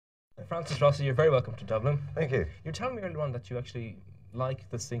Francis Rossi, you're very welcome to Dublin. Thank you. You were telling me earlier on that you actually like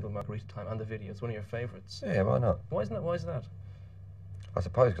the single Margarita Time and the video. It's one of your favourites. Yeah, why not? Why isn't that? Why is that? I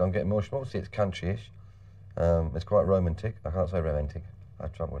suppose because I'm getting more schmaltzy. It's country-ish. It's quite romantic. I can't say romantic. I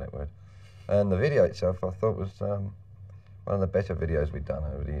have trouble with that word. And the video itself, I thought, was one of the better videos we'd done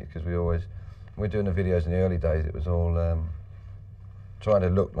over the years, because when we're doing the videos in the early days, it was all trying to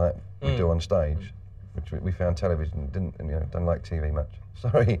look like we do on stage, which we found television don't like TV much.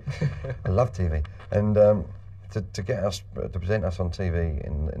 Sorry, I love TV. And to get us, to present us on TV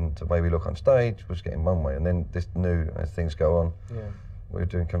in the way we look on stage was getting one way, and then this new, as things go on, we were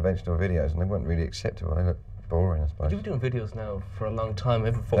doing conventional videos and they weren't really acceptable. They looked boring, I suppose. You've been doing videos now for a long time,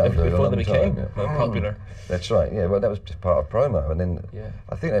 before they became popular. That's right, yeah. Well, that was just part of promo, and then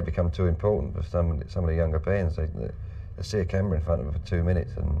I think they've become too important for some of the younger bands. They see a camera in front of them for 2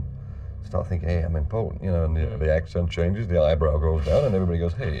 minutes and start thinking, hey, I'm important, and the accent changes, the eyebrow goes down, and everybody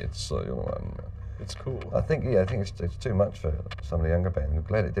goes, hey, it's it's cool. I think it's too much for some of the younger bands. I'm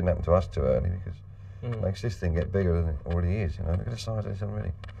glad it didn't happen to us too early, because it makes this thing get bigger than it already is. Look at the size of this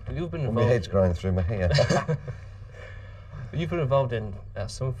already. You've been involved. My head's growing through my hair. You've been involved in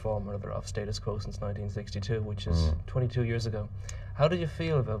some form or other of status quo since 1962, which is 22 years ago. How do you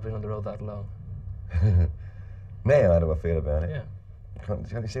feel about being on the road that long? Now, how do I feel about it? Yeah. Can't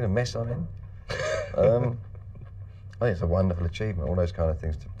you see the mess I'm in? I think it's a wonderful achievement. All those kind of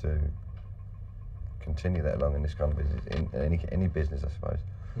things to continue that long in this kind of business, in any business, I suppose.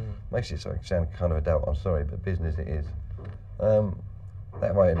 Makes it sound kind of adult. I'm sorry, but business it is.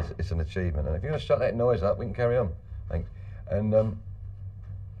 That way, it's an achievement. And if you're going to shut that noise up, we can carry on. Thanks. And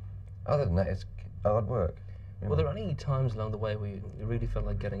other than that, it's hard work. Were there any times along the way where you really felt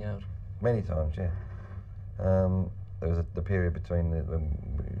like getting out? Many times, yeah. There was the period between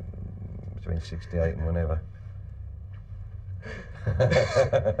 68 and whenever.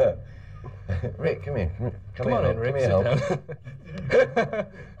 Rick, come here. Come on in, Rick. Come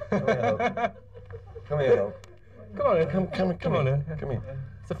here, Come here, Hulk. Come on in. Come on in. Come here.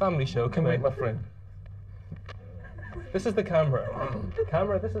 It's a family show. Come in, my friend. This is the camera.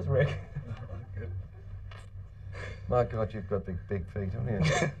 Camera, this is Rick. My God, you've got big feet, haven't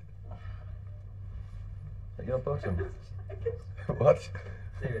you? At your bottom. What?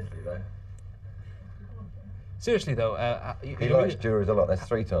 Seriously though, he likes jurors a lot. That's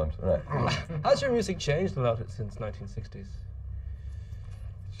 3 times, right? Has your music changed a lot since 1960s?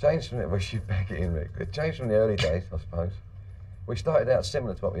 Changed from it. We should back it in, Rick. It changed from the early days, I suppose. We started out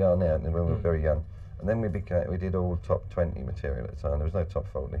similar to what we are now, when we were very young, and then we did all top 20 material at the time. There was no top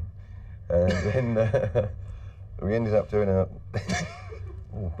 40, and then we ended up doing a.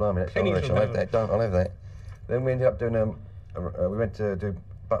 Oh, blimey, that's Irish. I'll have that. I'll have that. Then we ended up doing we went to do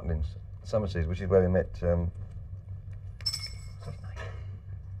Butlins, Summerseas, which is where we met.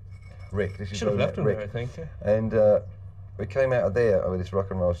 Rick. This is should have left him Rick. there, I think. And we came out of there with this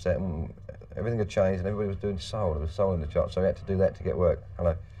rock and roll set, and everything had changed, and everybody was doing soul. There was soul in the chart, so we had to do that to get work.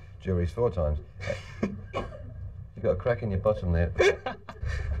 Hello, juries 4 times. You've got a crack in your bottom there. Did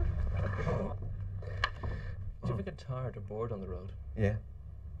you ever get tired or bored on the road? Yeah.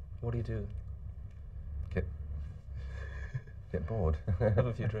 What do you do? Get bored. Have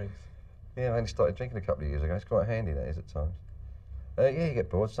a few drinks. Yeah, I only started drinking a couple of years ago. It's quite handy, that is, at times. Yeah, you get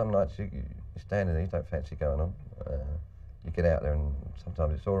bored. Some nights you're standing there, you don't fancy going on. You get out there, and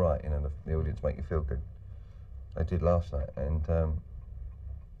sometimes it's all right. The audience make you feel good. They did last night, and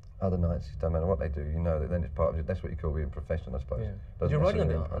other nights, it doesn't matter what they do. You know that then it's part of it. That's what you call being professional, I suppose. Yeah. You're riding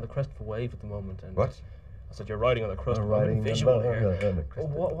on the crest of a wave at the moment. And what? I said you're riding on the crest of a wave. Visual here.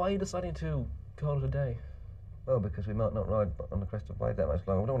 Why are you deciding to call it a day? Well, because we might not ride on the crest of a wave that much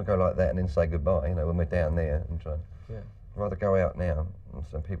longer. We don't want to go like that and then say goodbye. When we're down there and try. Yeah. I'd rather go out now, and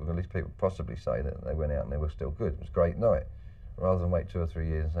some people, at least people, possibly say that they went out and they were still good. It was a great night, rather than wait 2 or 3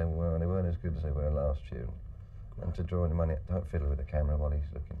 years and say, well, they weren't as good as they were last year. And to draw in the money, don't fiddle with the camera while he's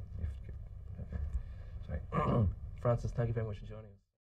looking. Sorry. Francis, thank you very much for joining us.